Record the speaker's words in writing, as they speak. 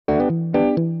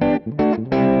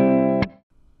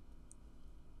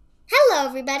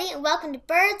everybody, and welcome to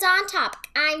Birds on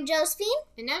Topic. I'm Josephine.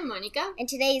 And I'm Monica. And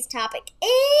today's topic is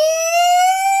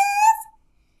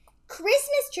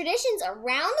Christmas traditions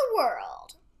around the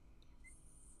world.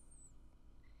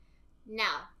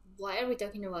 Now, why are we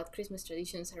talking about Christmas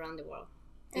traditions around the world?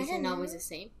 Isn't it always the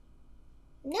same?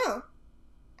 No.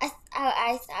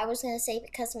 I was going to say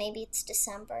because maybe it's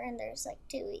December and there's like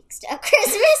 2 weeks till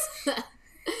Christmas.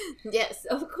 Yes,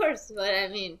 of course. But I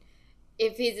mean,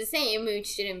 if it's the same, it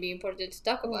shouldn't be important to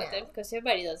talk about it because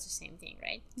everybody does the same thing,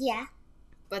 right? Yeah.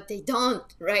 But they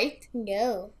don't, right?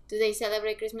 No. Do they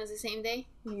celebrate Christmas the same day?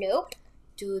 Nope.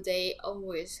 Do they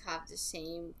always have the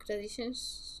same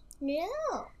traditions?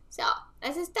 No. So,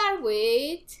 let's start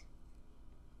with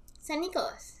St.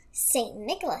 Nicholas. St.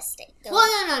 Nicholas Day. Well,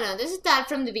 no. Let's start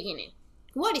from the beginning.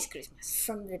 What is Christmas?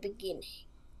 From the beginning.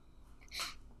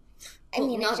 I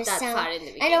mean, not that far in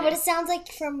the beginning. I know, but it sounds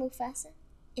like from Mufasa.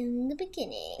 In the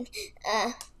beginning.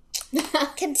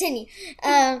 Continue.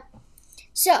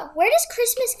 So, where does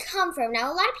Christmas come from?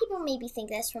 Now, a lot of people maybe think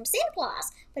that's from Santa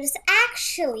Claus, but it's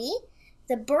actually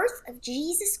the birth of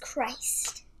Jesus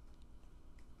Christ.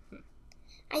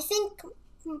 I think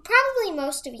probably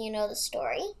most of you know the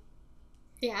story.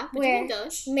 Yeah, where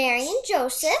Mary and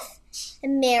Joseph,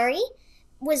 and Mary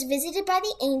was visited by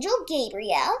the angel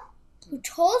Gabriel, who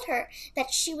told her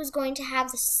that she was going to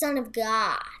have the Son of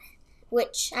God.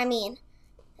 Which, I mean,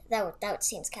 that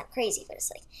seems kind of crazy, but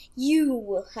it's like, you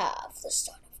will have the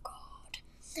Son of God.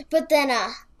 But then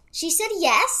she said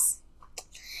yes,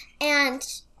 and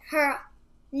her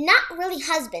not really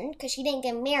husband, because she didn't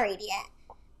get married yet,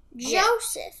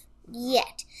 Joseph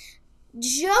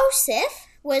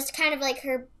was kind of like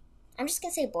her, I'm just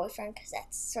going to say boyfriend, because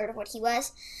that's sort of what he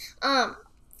was.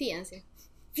 Fiancé.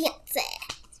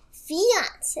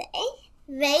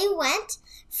 They went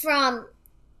from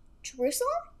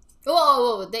Jerusalem?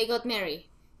 Whoa, they got married.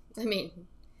 I mean,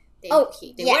 they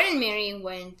weren't married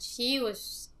when she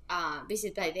was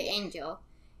visited by the angel.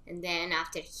 And then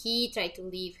after he tried to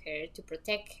leave her to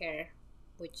protect her,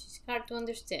 which is hard to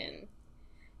understand.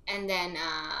 And then,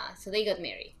 so they got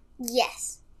married.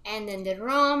 Yes. And then the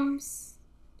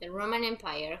Roman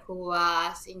Empire, who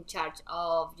was in charge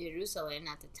of Jerusalem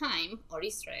at the time, or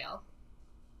Israel,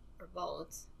 or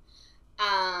both,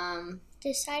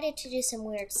 decided to do some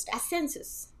weird stuff. A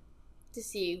census to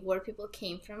see where people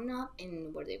came from now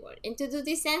and where they were. And to do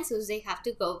this census, they have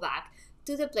to go back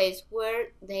to the place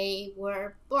where they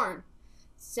were born.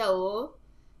 So,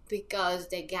 because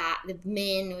the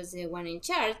man was the one in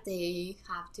charge, they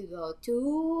have to go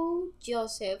to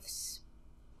Joseph's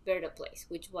birthplace,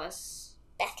 which was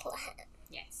Bethlehem.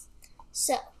 Yes.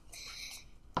 So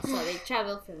they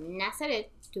traveled from Nazareth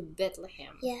to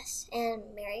Bethlehem. Yes,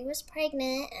 and Mary was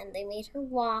pregnant, and they made her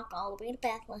walk all the way to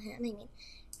Bethlehem. I mean,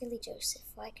 really, Joseph,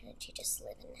 why couldn't you just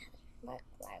live in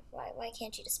Nazareth? Why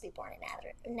can't you just be born in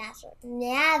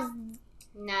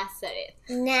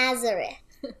Nazareth.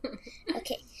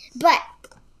 Okay, but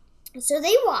so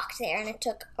they walked there, and it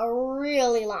took a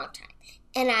really long time.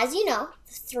 And as you know,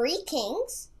 the three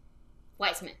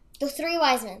wise men.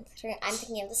 I'm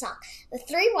thinking of the song. The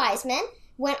three wise men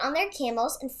went on their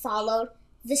camels and followed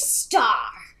the star.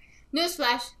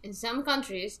 Newsflash, in some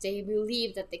countries, they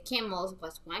believe that the camels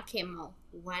was one camel,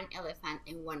 one elephant,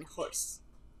 and one horse.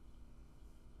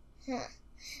 That's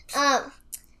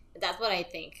what I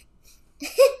think.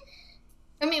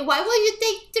 I mean, why would you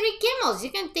take 3 camels?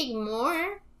 You can take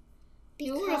more.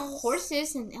 You were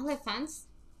horses and elephants.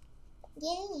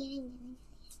 Yeah.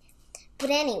 But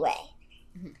anyway,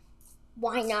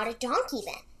 why not a donkey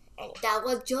then? Anyway. That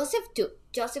was Joseph took.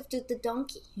 Joseph took the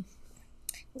donkey.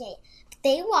 Yeah.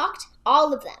 They walked,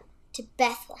 all of them, to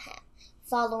Bethlehem,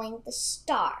 following the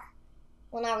star.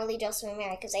 Well, not really Joseph and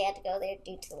Mary, because they had to go there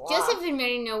due to the law. Joseph and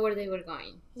Mary know where they were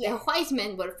going. Yeah. The wise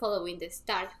men were following the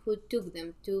star who took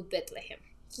them to Bethlehem.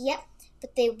 Yep,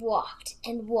 but they walked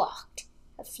and walked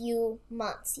a few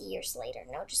years later.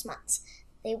 No, just months.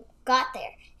 They got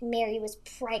there, and Mary was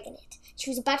pregnant. She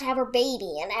was about to have her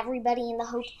baby, and everybody in the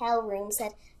hotel room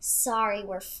said, sorry,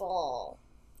 we're full.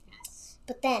 Yes.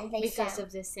 But then they Because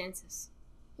of the census.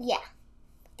 Yeah.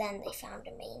 But then they found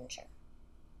a manger.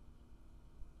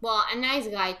 Well, a nice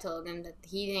guy told them that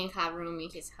he didn't have room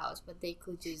in his house, but they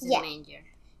could use the manger.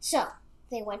 So,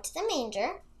 they went to the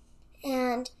manger,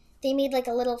 and they made like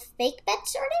a little fake bed,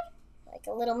 sort of. Like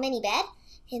a little mini bed.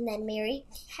 And then Mary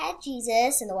had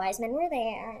Jesus, and the wise men were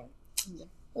there. Yeah.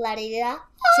 La-di-da.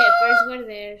 Shepherds were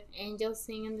there. Angels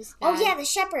sing in the sky. Oh, yeah, the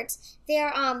shepherds. They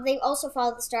also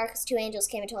followed the star because 2 angels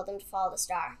came and told them to follow the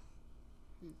star.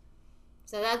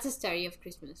 So that's the story of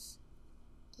Christmas.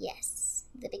 Yes,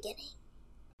 the beginning.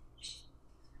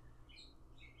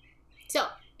 So,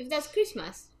 if that's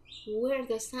Christmas, where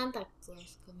does Santa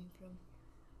Claus coming from?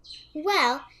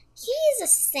 Well, he is a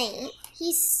saint.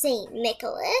 He's Saint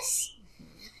Nicholas.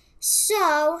 So,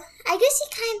 I guess he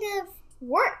kind of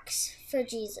works for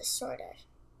Jesus, sort of.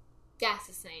 That's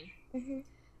the same. Mm-hmm.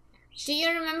 Do you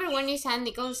remember when is Saint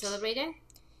Nicholas celebrated?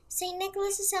 Saint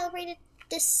Nicholas is celebrated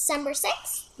December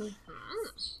 6th.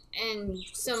 And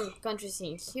some countries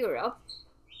in Europe,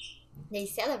 they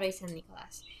celebrate Saint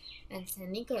Nicholas. And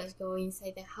Saint Nicholas go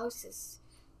inside the houses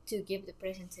to give the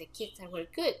presents to the kids that were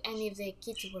good. And if the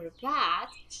kids were bad,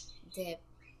 the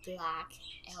black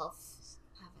elves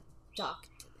have a talk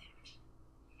to them.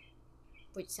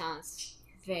 Which sounds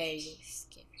very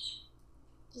scary.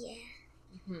 Yeah.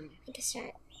 Mm-hmm. I guess there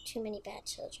aren't too many bad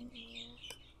children in Europe.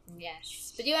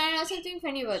 Yes. But you want to know something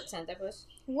funny about Santa Claus?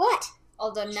 What?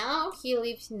 Although now he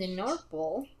lives in the North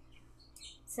Pole,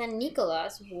 Saint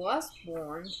Nicholas was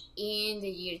born in the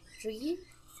year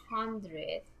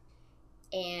 300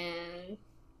 and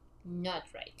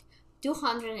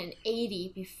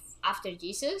 280 after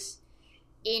Jesus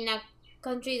in a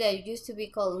country that used to be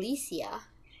called Lycia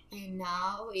and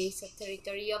now is a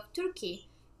territory of Turkey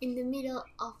in the middle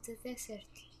of the desert.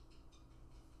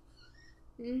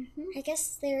 Mm-hmm. I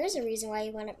guess there is a reason why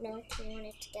he went up north. He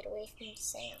wanted to get away from the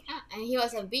sand. And he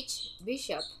was a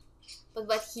bishop. But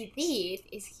what he did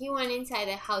is he went inside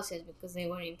the houses because they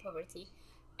were in poverty.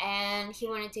 And he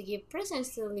wanted to give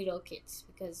presents to the little kids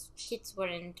because kids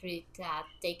weren't really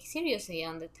taken seriously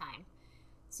on the time.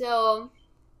 So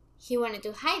he wanted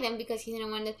to hide them because he didn't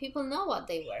want the people know what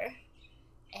they were.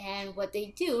 And what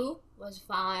they do was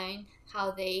find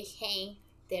how they hang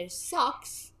their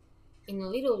socks in a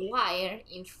little wire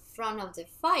in front of the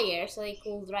fire so they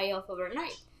could dry off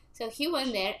overnight. So he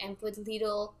went there and put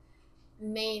little,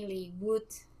 mainly wood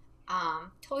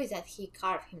toys that he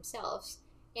carved himself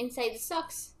inside the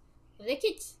socks of the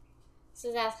kids.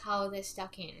 So that's how the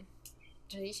stocking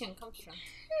tradition comes from.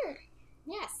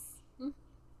 Yes.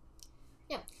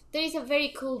 Yeah. There is a very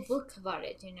cool book about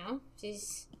it, you know.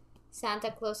 This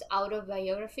Santa Claus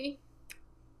autobiography.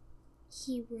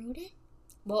 He wrote it?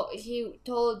 Well, he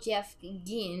told Jeff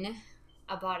Ginn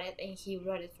about it and he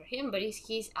wrote it for him, but it's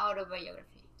his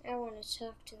autobiography. I want to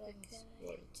talk to that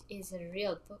guy. It's a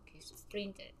real book. It's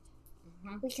printed.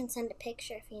 Mm-hmm. We can send a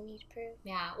picture if you need proof.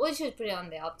 Yeah, we should put it on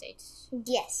the updates.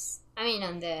 Yes. I mean,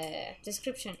 on the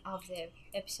description of the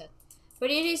episode. But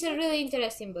it is a really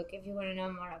interesting book if you want to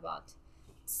know more about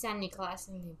Saint Nicholas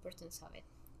and the importance of it.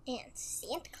 And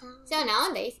Santa Claus. So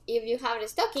nowadays, if you have the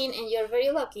stocking and you're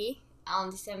very lucky,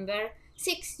 on December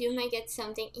 6th, you may get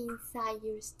something inside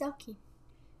your stocking.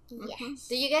 Yes. Mm-hmm.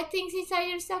 Do you get things inside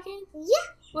your stocking?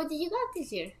 Yeah. What did you got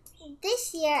this year?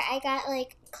 This year, I got,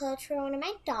 clothes for one of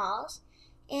my dolls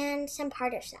and some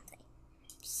part of something.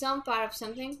 Some part of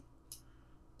something?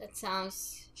 That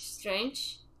sounds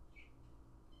strange.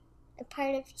 A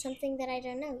part of something that I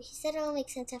don't know. He said it'll make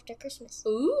sense after Christmas.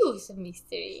 Ooh, it's a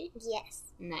mystery. Yes.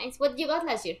 Nice. What did you got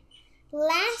last year?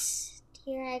 Last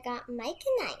year, I got Mike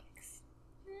and Ike's.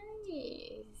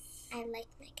 Nice. I like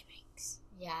Mike and Ike's.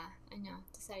 Yeah, I know.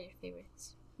 Those are your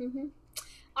favorites. Mm-hmm.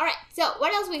 All right. So,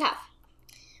 what else we have?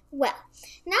 Well,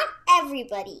 not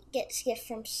everybody gets gifts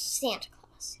from Santa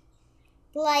Claus.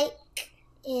 Like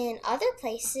in other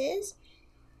places,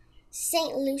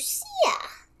 Saint Lucia.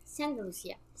 Santa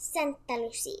Lucia. Santa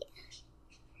Lucia.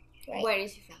 Right? Where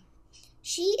is she from?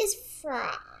 She is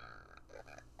from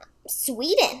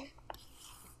Sweden.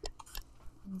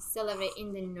 And celebrate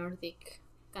in the Nordic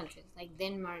countries like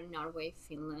Denmark, Norway,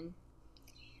 Finland.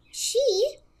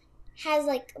 She has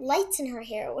lights in her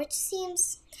hair, which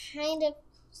seems kind of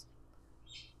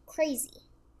crazy.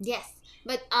 Yes,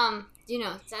 but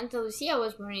Santa Lucia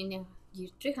was born in the year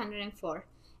 304,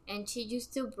 and she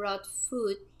used to brought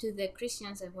food to the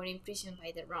Christians that were imprisoned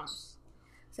by the Romans.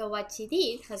 So what she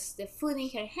did has the food in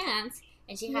her hands,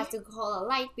 and she has to hold a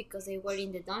light because they were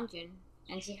in the dungeon,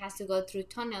 and she has to go through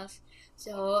tunnels.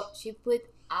 So she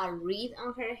put a wreath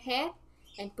on her head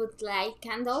and put light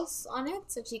candles on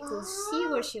it so she could see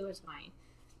where she was going.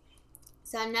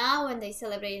 So now when they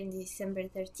celebrate on December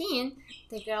 13th,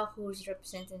 the girl who's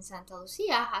representing Santa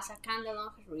Lucia has a candle on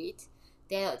her wreath.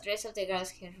 The rest of the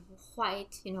girls wear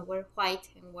white and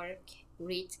wear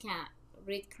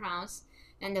wreath crowns,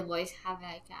 and the boys have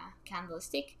a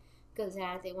candlestick because they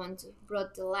are the ones who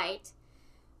brought the light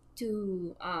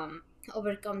to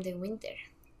overcome the winter.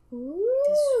 Ooh.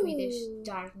 The Swedish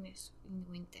darkness in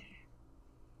winter.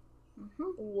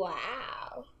 Mm-hmm.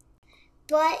 Wow.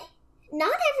 But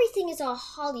not everything is all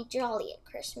holly jolly at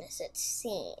Christmas, it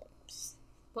seems.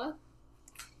 What?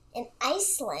 In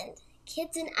Iceland,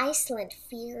 kids in Iceland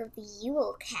fear the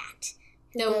Yule cat.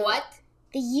 The what?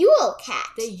 The Yule cat.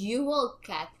 The Yule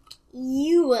cat.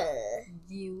 Yule.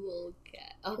 Yule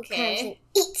cat. Who comes Okay. and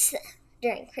eats them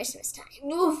during Christmas time.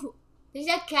 No. There's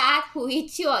a cat who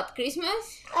eats you at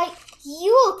Christmas? A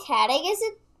Yule cat, I guess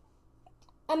it's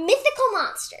a mythical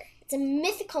monster. It's a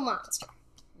mythical monster.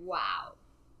 Wow.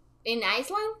 In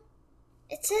Iceland?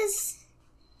 It says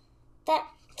that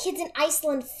kids in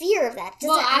Iceland fear of that.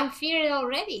 Well, I'm feared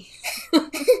already.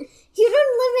 You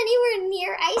don't live anywhere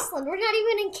near Iceland. We're not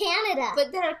even in Canada.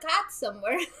 But there are cats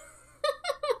somewhere.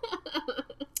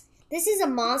 This is a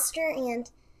monster, and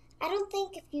I don't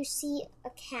think if you see a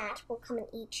cat, will come and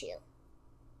eat you.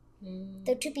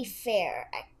 Though to be fair,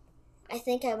 I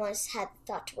think I once had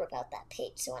the thought to rip out that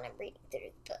page, so when I'm reading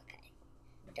through the book,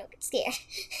 I don't get scared.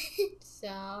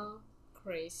 So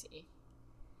crazy.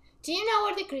 Do you know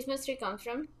where the Christmas tree comes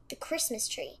from? The Christmas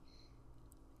tree.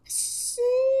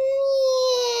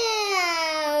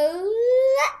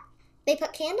 They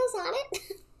put candles on it.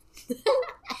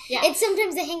 Yeah. And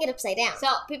sometimes they hang it upside down. So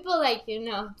people like,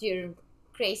 your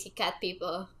crazy cat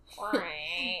people,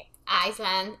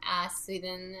 Iceland,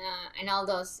 Sweden, and all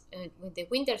those, with the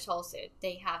winter solstice,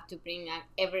 they have to bring an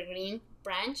evergreen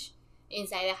branch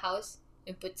inside the house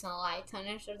and put some lights on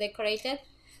it or decorate it,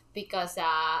 because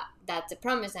that's a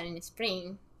promise that in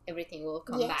spring everything will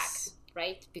come back,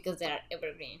 right? Because they are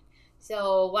evergreen.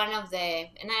 So one of and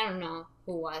I don't know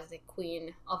who was the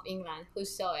Queen of England, who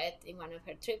saw it in one of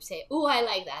her trips, said, "Oh, I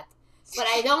like that, but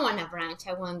I don't want a branch.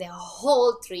 I want the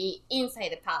whole tree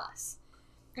inside the palace."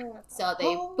 So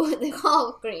they put the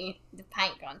whole the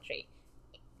pine country,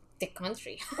 the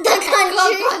country,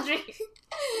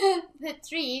 the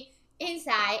tree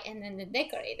inside, and then they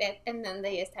decorate it, and then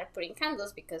they start putting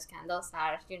candles, because candles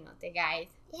are, the guide.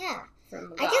 Yeah. From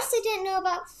God. I guess they didn't know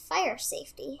about fire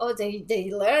safety. Oh, they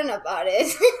learn about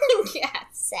it. Yeah.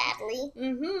 Sadly.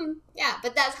 Yeah,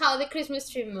 but that's how the Christmas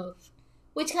tree moves,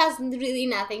 which has really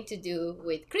nothing to do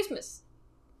with Christmas.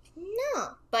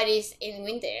 No. But it's in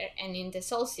winter, and in the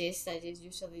solstice, that is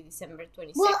usually December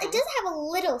 22nd. Well, it does have a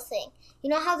little thing. You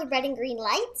know how the red and green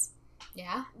lights?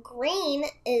 Yeah. Green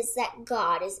is that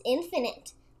God is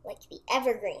infinite, like the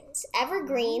evergreens.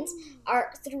 Evergreens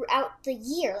are throughout the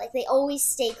year, like they always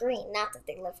stay green. Not that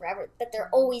they live forever, but they're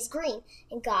always green.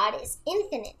 And God is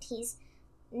infinite. He's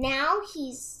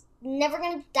never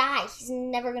going to die. He's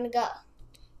never going to go.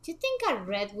 Do you think a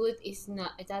redwood is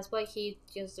not? That's why he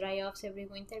just dry off every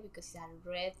winter, because it's a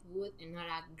red wood and not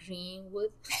a green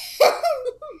wood.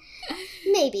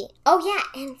 Maybe. Oh yeah,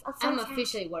 and I'm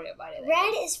officially worried about it.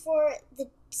 Red is for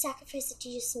the sacrifice that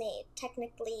Jesus made.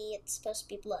 Technically, it's supposed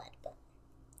to be blood, but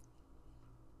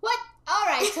what? All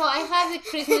right. So I have the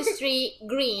Christmas tree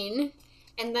green,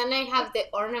 and then I have the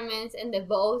ornaments and the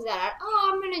bows that are.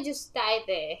 Oh, I'm gonna just tie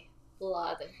the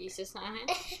blood of Jesus on it.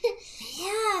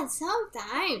 Yeah,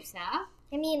 sometimes, huh?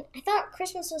 I mean, I thought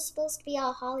Christmas was supposed to be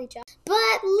all holly jolly.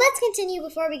 But let's continue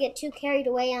before we get too carried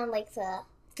away on like the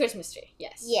Christmas tree.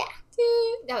 Yes. Yeah.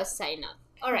 That was a side note.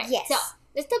 All right. Yes. So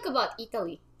let's talk about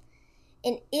Italy.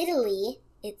 In Italy,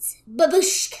 it's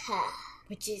Babushka,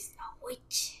 which is a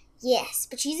witch. Yes,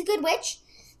 but she's a good witch.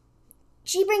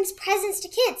 She brings presents to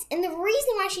kids, and the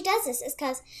reason why she does this is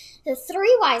because the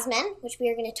three wise men, which we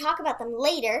are going to talk about them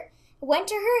later, went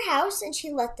to her house and she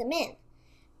let them in.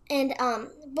 And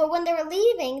but when they were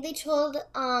leaving, they told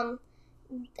her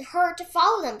to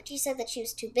follow them, but she said that she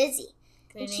was too busy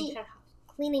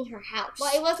cleaning her house.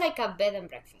 Well, it was like a bed and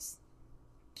breakfast.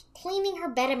 Cleaning her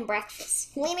bed and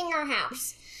breakfast, cleaning her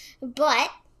house. But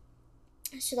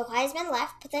so the wise men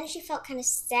left, but then she felt kind of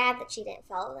sad that she didn't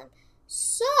follow them.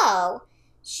 So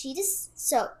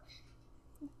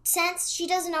since she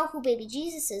doesn't know who baby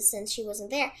Jesus is, since she wasn't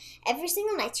there, every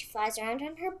single night she flies around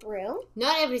on her broom.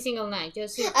 Not every single night,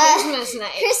 just Christmas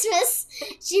night. Christmas,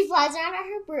 she flies around on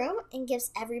her broom and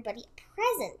gives everybody a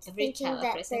present, thinking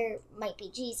that there might be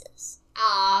Jesus.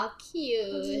 Aw,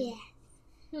 cute.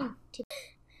 Yeah.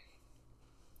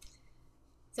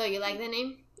 So you like the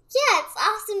name? Yeah, it's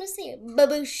awesome to say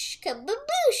Babushka,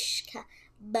 Babushka,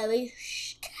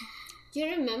 Babushka. Do you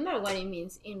remember what it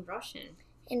means in Russian?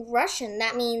 In Russian,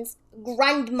 that means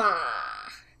grandma.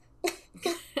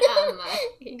 Grandma.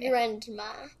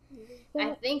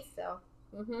 I think so.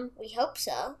 Mm-hmm. We hope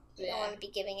so. We don't want to be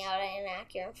giving out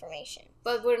inaccurate information.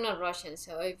 But we're not Russian,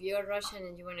 so if you're Russian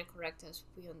and you want to correct us,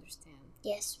 we understand.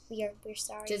 Yes, we're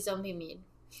sorry. Just don't be mean.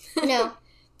 No.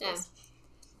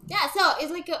 Yeah, so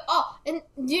it's like and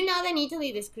do you know that in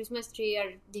Italy this Christmas tree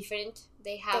are different?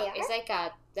 It's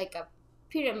like a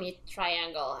pyramid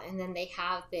triangle, and then they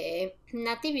have the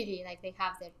nativity, like they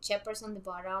have the shepherds on the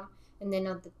bottom, and then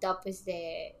on the top is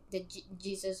the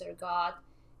Jesus or God,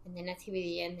 and the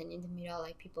nativity, and then in the middle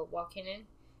like people walking in,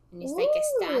 and it's like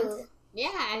a stand. Ooh,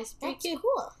 Yeah, it's pretty that's cute.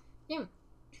 cool. Yeah.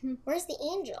 Where's the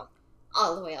angel?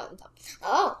 All the way on top.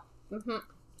 Oh, Mm-hmm.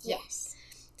 yes.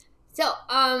 So,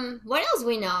 what else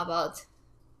we know about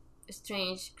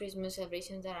strange Christmas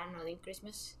celebrations that are not in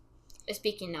Christmas?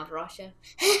 Speaking of Russia.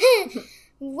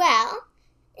 Well,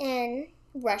 in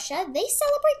Russia, they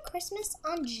celebrate Christmas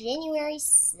on January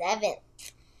 7th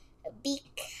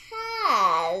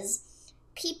because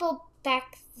people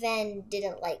back then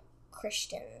didn't like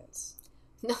Christians.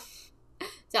 No.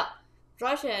 So,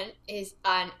 Russian is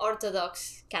an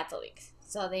Orthodox Catholic.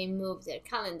 So they move their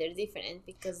calendar different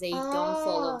because they don't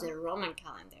follow the Roman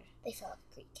calendar. They follow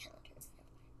Greek calendar.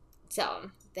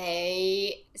 So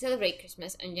they celebrate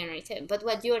Christmas on January 7th. But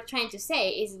what you are trying to say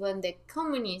is when the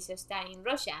communists started in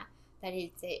Russia, that is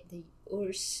the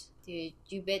URSS, the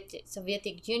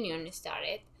Soviet Union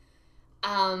started,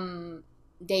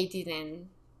 they didn't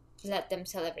let them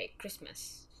celebrate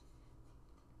Christmas.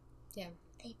 Yeah.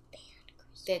 They banned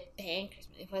Christmas. They banned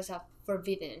Christmas. It was a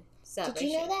forbidden celebration.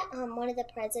 Did you know that one of the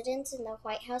presidents in the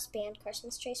White House banned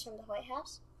Christmas trees from the White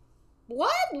House?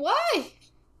 What? Why?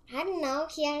 I don't know.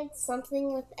 He had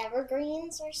something with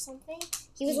evergreens or something.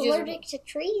 He was Did you- allergic to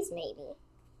trees, maybe.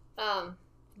 Let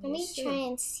Let me try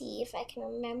and see if I can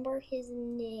remember his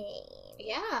name.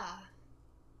 Yeah.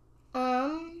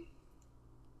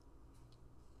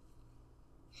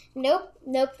 Nope.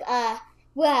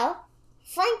 Well,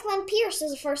 Franklin Pierce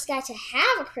was the first guy to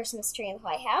have a Christmas tree in the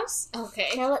White House. Okay.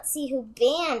 Now let's see who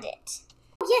banned it.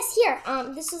 Yes, here.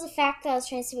 This was a fact that I was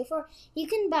trying to say before. You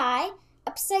can buy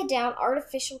upside down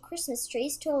artificial Christmas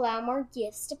trees to allow more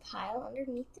gifts to pile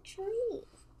underneath the tree.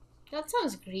 That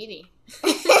sounds greedy.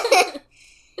 Yeah,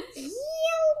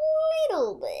 a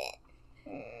little bit.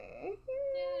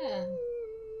 Yeah.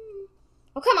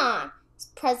 Oh, come on. This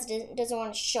president doesn't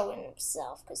want to show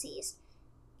himself because he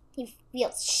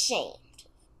feels shamed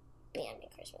of banning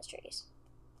Christmas trees.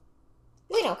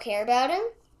 We don't care about him.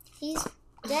 He's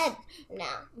dead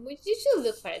now. You should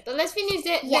look for it. But let's finish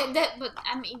but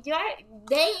I mean,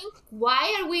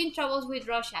 why are we in troubles with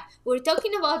Russia? We're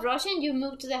talking about Russia and you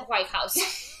moved to the White House.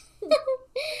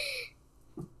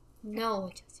 No,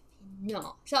 Josephine,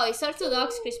 no. So it's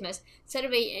Orthodox Christmas,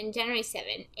 celebrated on January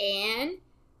 7th, and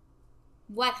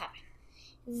what happened?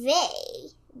 They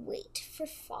wait for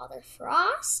Father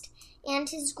Frost and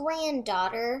his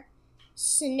granddaughter,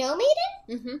 Snow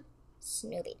Maiden? Mm-hmm.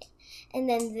 Snow Maiden. And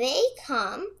then they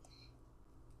come.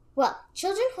 Well,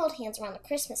 children hold hands around the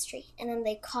Christmas tree, and then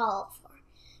they call for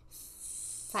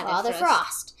Father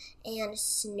Frost and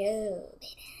Snow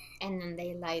Maiden. And then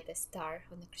they light the star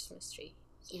on the Christmas tree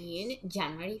in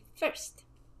January 1st.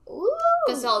 Ooh!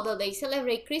 Because although they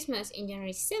celebrate Christmas in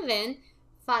January 7th,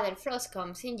 Father Frost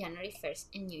comes in January 1st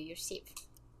and New Year's Eve.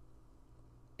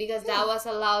 Because that was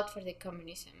allowed for the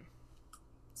communism.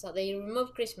 So they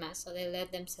removed Christmas, so they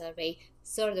let them celebrate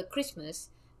sort of Christmas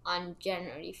on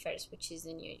January 1st, which is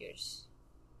the New Year's.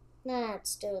 That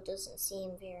still doesn't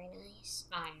seem very nice.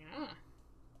 I know.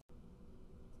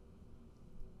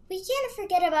 We can't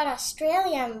forget about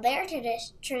Australia and their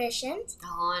traditions.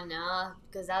 Oh no,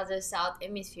 because that's the South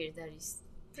Hemisphere that is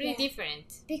pretty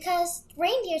different. Because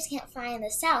reindeers can't fly in the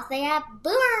south. They have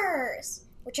boomers,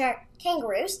 which are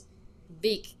kangaroos.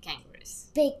 Big kangaroos.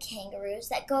 Big kangaroos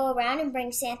that go around and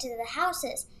bring Santa to the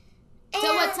houses. And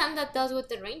So what Santa does with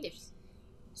the reindeers?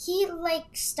 he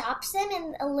stops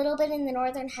them a little bit in the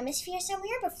northern hemisphere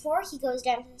somewhere before he goes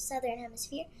down to the southern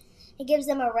hemisphere. He gives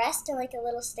them a rest to a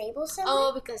little stable somewhere.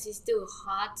 Oh, because it's too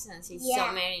hot since it's Yeah.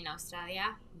 summer in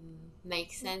Australia.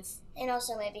 Makes sense. And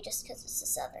also maybe just because it's the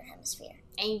southern hemisphere.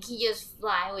 And he just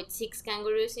fly with 6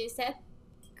 kangaroos instead?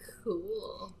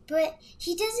 Cool. But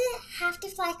he doesn't have to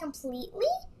fly completely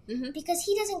Mm-hmm. because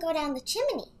he doesn't go down the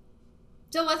chimney.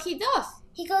 So what he does?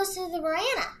 He goes through the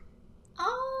veranda.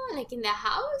 Oh, like in the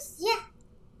house? Yeah.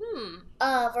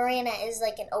 Veranda is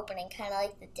like an opening, kind of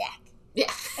like the deck.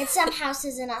 Yeah. And some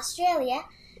houses in Australia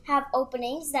have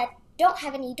openings that don't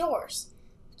have any doors.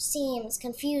 Which seems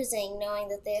confusing knowing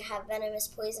that they have venomous,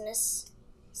 poisonous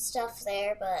stuff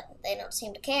there, but they don't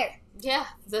seem to care. Yeah,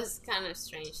 that's kind of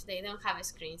strange. They don't have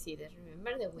screens either.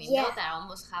 Remember the window Yeah. that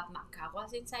almost have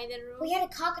macaques inside the room? We had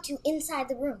a cockatoo inside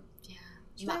the room. Yeah.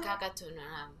 Do you remember? Macaque no.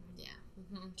 Yeah.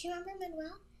 Mm-hmm. Do you remember,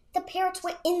 Manuel? The parrots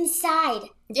were inside.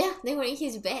 Yeah, they were in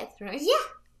his bed, right?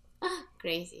 Yeah.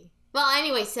 Crazy. Well,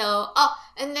 anyway, so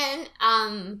and then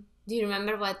do you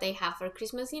remember what they have for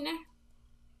Christmas dinner?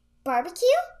 Barbecue?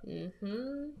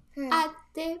 Mm-hmm. At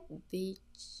the beach.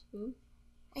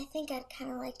 I think I'd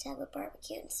kind of like to have a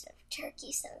barbecue instead of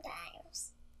turkey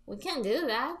sometimes. We can do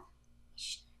that. We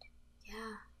should.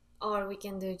 Yeah. Or we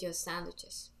can do just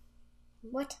sandwiches.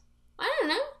 What? I don't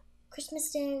know.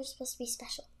 Christmas dinner is supposed to be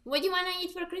special. What do you want to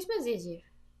eat for Christmas this year?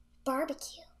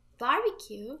 Barbecue.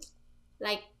 Barbecue?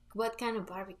 Like, what kind of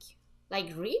barbecue?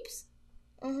 Like ribs?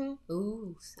 Mm-hmm.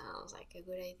 Ooh, sounds like a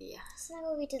good idea. Isn't that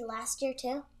what we did last year,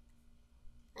 too?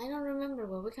 I don't remember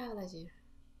what we got last year.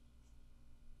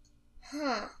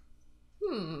 Huh.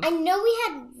 I know we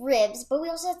had ribs, but we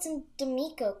also had some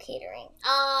D'Amico catering.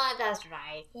 Oh, that's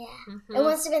right. Yeah. Mm-hmm. It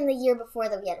must have been the year before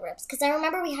that we had ribs, because I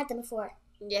remember we had them before.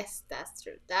 Yes, that's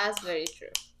true. That's very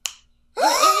true.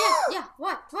 Yeah.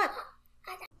 What?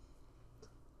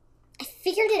 I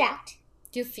figured it out.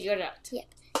 You figured out. Yep.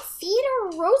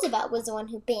 Theodore Roosevelt was the one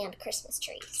who banned Christmas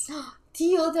trees.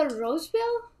 Theodore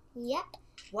Roosevelt? Yep.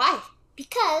 Why?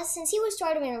 Because since he was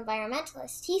sort of an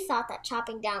environmentalist, he thought that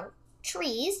chopping down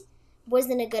trees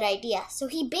wasn't a good idea. So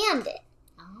he banned it.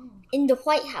 Oh. In the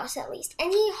White House, at least.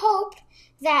 And he hoped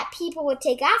that people would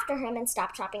take after him and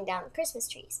stop chopping down the Christmas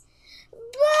trees.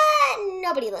 But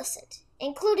nobody listened,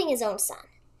 including his own son,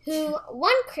 who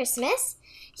one Christmas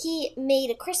he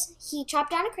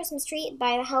chopped down a Christmas tree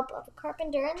by the help of a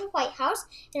carpenter in the White House,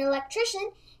 an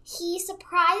electrician. He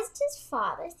surprised his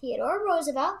father, Theodore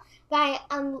Roosevelt, by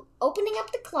opening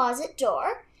up the closet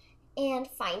door and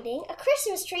finding a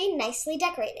Christmas tree nicely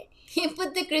decorated. He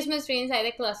put the Christmas tree inside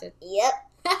the closet. Yep.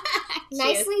 Cute.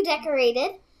 Nicely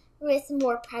decorated with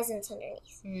more presents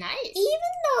underneath. Nice.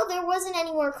 Even though there wasn't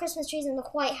any more Christmas trees in the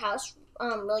White House,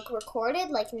 recorded,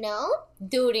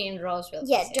 During Roosevelt.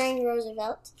 Yeah, during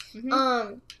Roosevelt.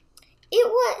 Mm-hmm. It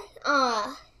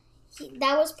was,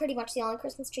 that was pretty much the only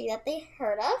Christmas tree that they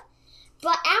heard of.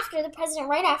 But after, the president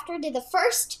right after did the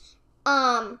first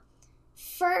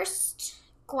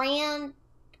grand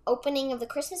opening of the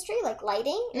Christmas tree,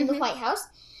 lighting in the White House.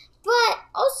 But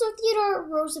also Theodore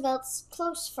Roosevelt's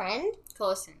close friend,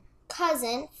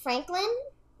 cousin, Franklin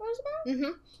Roosevelt?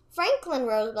 Mm-hmm. Franklin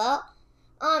Roosevelt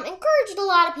encouraged a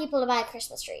lot of people to buy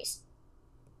Christmas trees.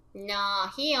 No,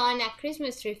 he owned a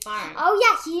Christmas tree farm. Oh,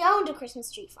 yeah, he owned a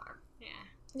Christmas tree farm.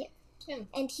 Yeah.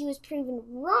 And he was proven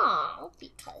wrong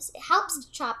because it helps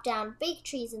to chop down big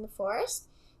trees in the forest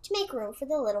to make room for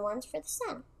the little ones for the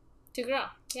sun. To grow,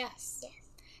 yes.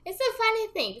 It's a funny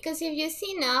thing because if you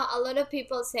see now, a lot of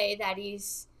people say that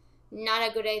it's not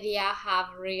a good idea to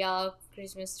have real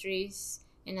Christmas trees,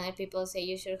 and other people say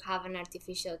you should have an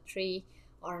artificial tree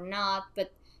or not,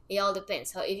 but it all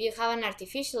depends. So if you have an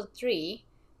artificial tree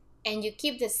and you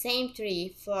keep the same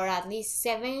tree for at least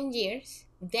 7 years,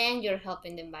 then you're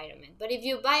helping the environment. But if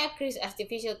you buy a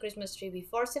artificial Christmas tree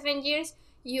before 7 years,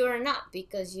 you are not,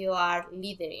 because you are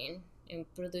littering and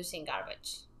producing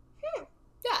garbage.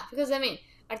 Yeah, because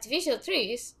artificial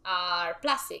trees are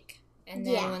plastic, and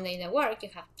then when they don't work, you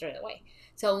have to throw it away.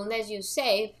 So unless you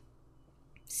save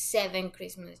 7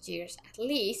 Christmas years at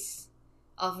least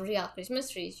of real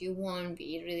Christmas trees, you won't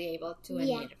be really able to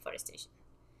end deforestation.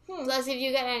 Plus, if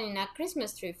you get it in a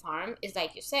Christmas tree farm, it's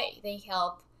like you say, they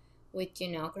help with,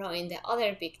 growing the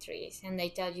other big trees, and they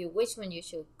tell you which one you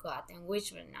should cut and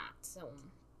which one not. So,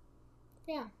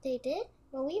 yeah. They did?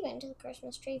 When we went to the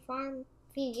Christmas tree farm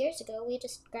a few years ago, we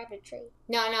just grabbed a tree.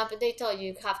 No, but they told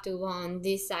you have to go on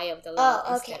this side of the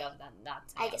lawn instead of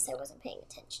that side. I guess I wasn't paying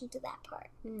attention to that part.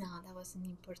 No, that wasn't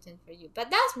important for you.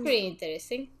 But that's pretty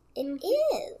interesting. It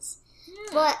is.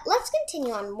 Yeah. But let's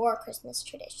continue on more Christmas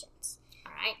traditions.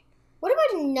 All right. What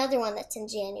about another one that's in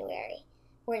January?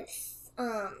 Where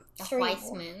the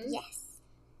Weissman.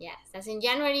 Yes, that's in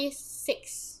January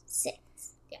 6th.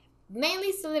 Yeah.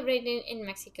 Mainly celebrated in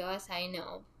Mexico, as I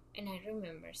know. And I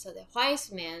remember. So the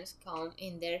Weissmen come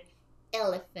in their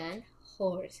elephant,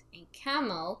 horse, and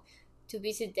camel to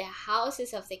visit the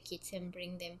houses of the kids and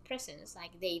bring them presents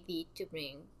like they did to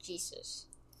bring Jesus.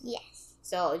 Yes.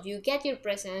 So you get your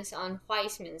presents on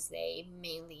Weissman's Day,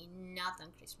 mainly, not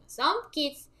on Christmas. Some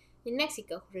kids in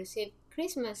Mexico who receive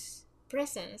Christmas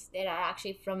presents that are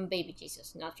actually from baby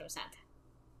Jesus, not from Santa.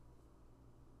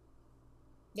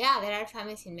 Yeah, there are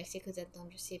families in Mexico that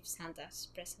don't receive Santa's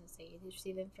presents. They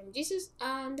receive them from Jesus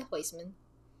and the Weissman.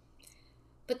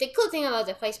 But the cool thing about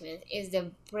the Weissman is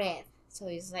the bread. So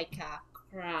it's like a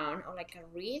crown or like a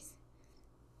wreath.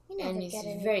 And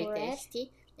it's very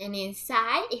tasty. And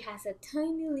inside it has a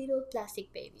tiny little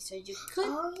plastic baby. So you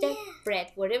cut the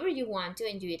bread wherever you want to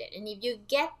and you eat it. And if you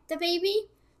get the baby,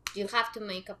 you have to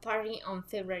make a party on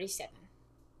February 7th.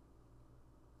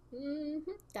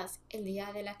 That's El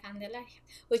Día de la Candelaria,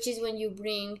 which is when you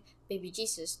bring baby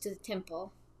Jesus to the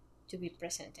temple to be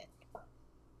presented.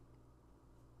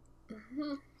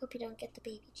 Hope you don't get the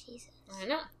baby Jesus. I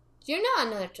know. You know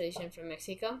another tradition from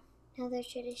Mexico? Another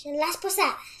tradition, Las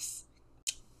Posadas.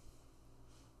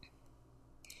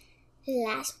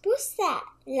 Las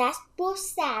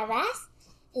Posadas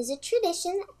is a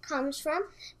tradition that comes from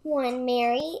when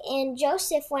Mary and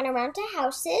Joseph went around to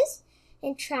houses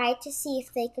and tried to see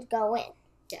if they could go in.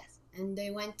 Yes, and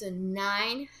they went to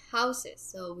 9 houses,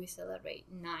 so we celebrate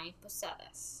 9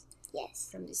 posadas. Yes.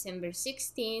 From December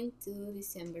 16 to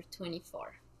December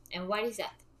 24. And what is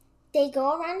that? They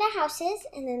go around the houses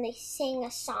and then they sing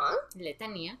a song,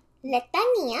 Letanía.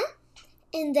 Letanía,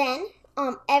 and then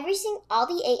all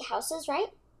the 8 houses, right?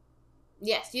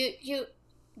 Yes, you.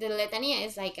 The Letanía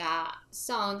is like a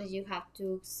song that you have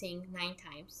to sing 9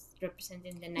 times,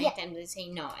 representing the 9 times they say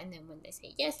no, and then when they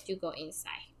say yes, you go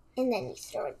inside. And then you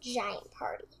throw a giant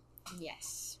party.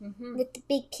 Yes. With the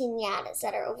big piñatas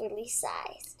that are overly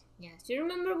sized. Yes. Do you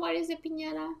remember what is a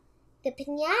piñata? The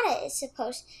piñata is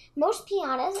most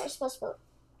piñatas are supposed to look,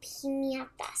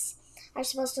 piñatas are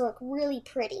supposed to look really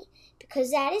pretty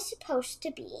because that is supposed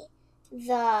to be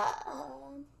the,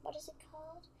 what is it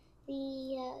called?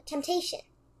 The temptation.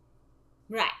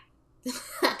 Right.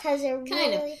 Because they're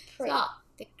really pretty. So,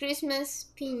 the Christmas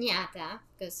piñata,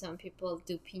 because some people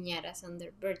do piñatas on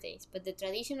their birthdays, but the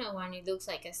traditional one, it looks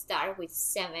like a star with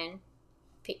 7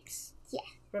 peaks. Yeah.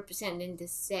 Representing the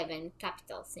 7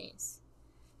 capital sins.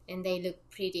 And they look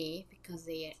pretty because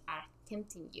they are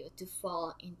tempting you to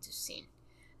fall into sin.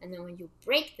 And then when you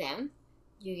break them,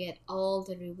 you get all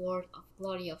the reward of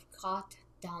glory of God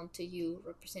down to you,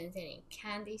 represented in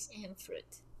candies and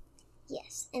fruit.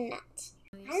 Yes, and nuts.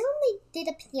 I only did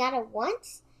a piñata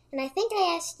once, and I think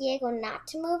I asked Diego not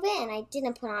to move it, and I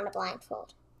didn't put on a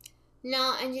blindfold.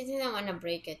 No, and you didn't want to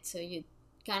break it, so you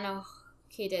kind of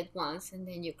hit it once, and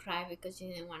then you cry because you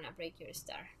didn't want to break your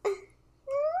star.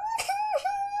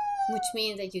 Which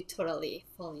means that you totally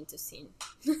fall into sin.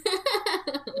 Mom,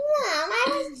 I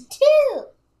was 2.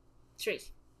 3.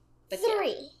 But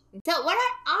 3. Yeah. So what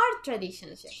are our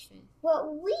traditions, Jasmine?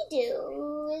 What we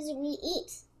do is we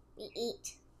eat. We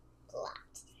eat a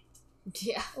lot.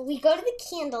 Yeah. We go to the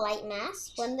candlelight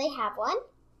mass when they have one.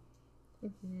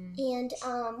 Mm-hmm. And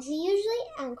we usually,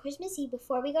 on Christmas Eve,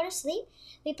 before we go to sleep,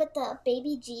 we put the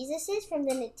baby Jesuses from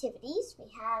the nativities.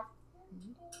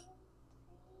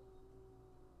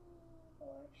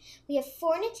 We have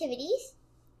 4 nativities.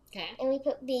 Okay. And we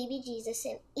put baby Jesus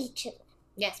in each of them.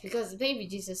 Yes, because baby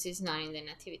Jesus is not in the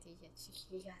nativity yet.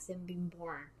 He hasn't been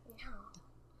born. No.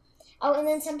 Oh, and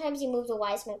then sometimes you move the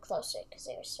wise men closer because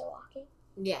they were still walking.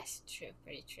 Yes, true.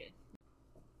 Very true.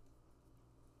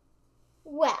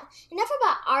 Well, enough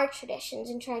about our traditions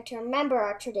and trying to remember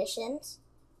our traditions.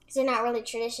 Because they're not really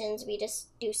traditions. We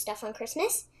just do stuff on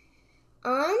Christmas.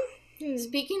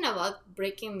 Speaking about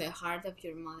breaking the heart of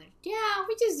your mother. Yeah,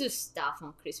 we just do stuff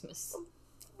on Christmas.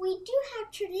 We do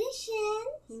have traditions.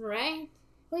 Right.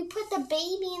 We put the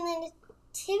baby in the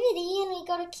nativity and we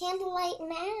go to candlelight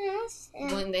mass.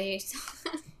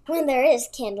 When there is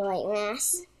candlelight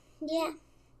mass. Yeah.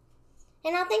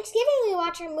 And on Thanksgiving we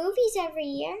watch our movies every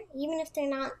year, even if they're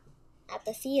not at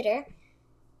the theater.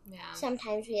 Yeah.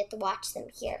 Sometimes we have to watch them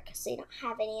here because they don't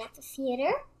have any at the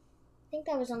theater. I think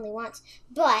that was only once.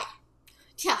 But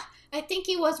yeah, I think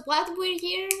it was what weird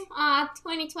year?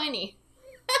 2020.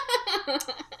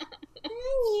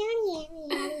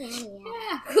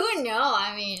 Yeah, who knows?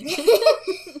 I mean.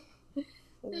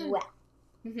 Well,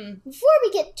 Mm-hmm. Before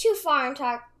we get too far into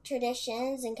our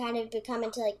traditions and kind of become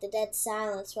into like the dead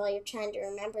silence while you're trying to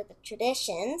remember the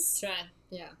traditions. That's right.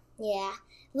 Yeah. Yeah.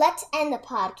 Let's end the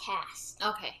podcast.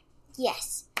 Okay.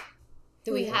 Yes.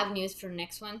 Do we have news for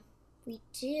next one? We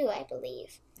do, I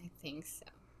believe. I think so.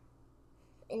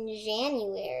 In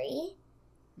January,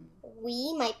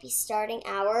 we might be starting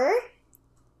our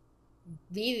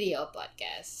video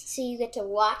podcast. So you get to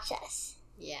watch us.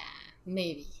 Yeah,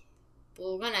 maybe. But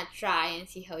we're gonna try and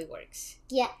see how it works.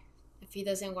 Yeah. If it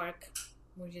doesn't work,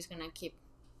 we're just gonna keep.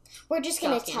 We're just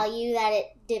gonna tell you that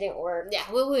it didn't work. Yeah,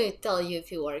 we will tell you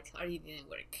if it worked or it didn't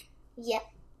work. Yep.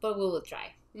 But we will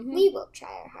try. Mm-hmm. We will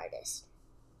try our hardest.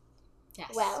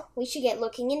 Yes. Well, we should get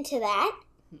looking into that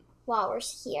while we're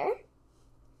here.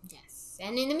 Yes.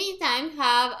 And in the meantime,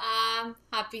 have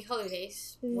happy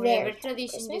holidays. Whatever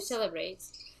tradition you celebrate.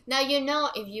 Now, you know,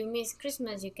 if you miss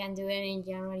Christmas, you can do it in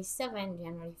January 7th,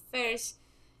 January 1st,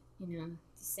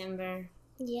 December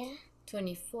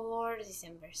 24,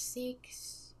 December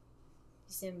 6,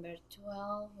 December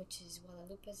 12, which is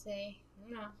Guadalupe's Day. I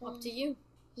don't know. Up to you.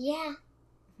 Yeah.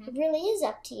 It really is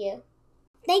up to you.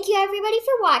 Thank you, everybody,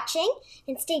 for watching,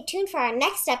 and stay tuned for our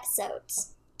next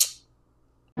episodes.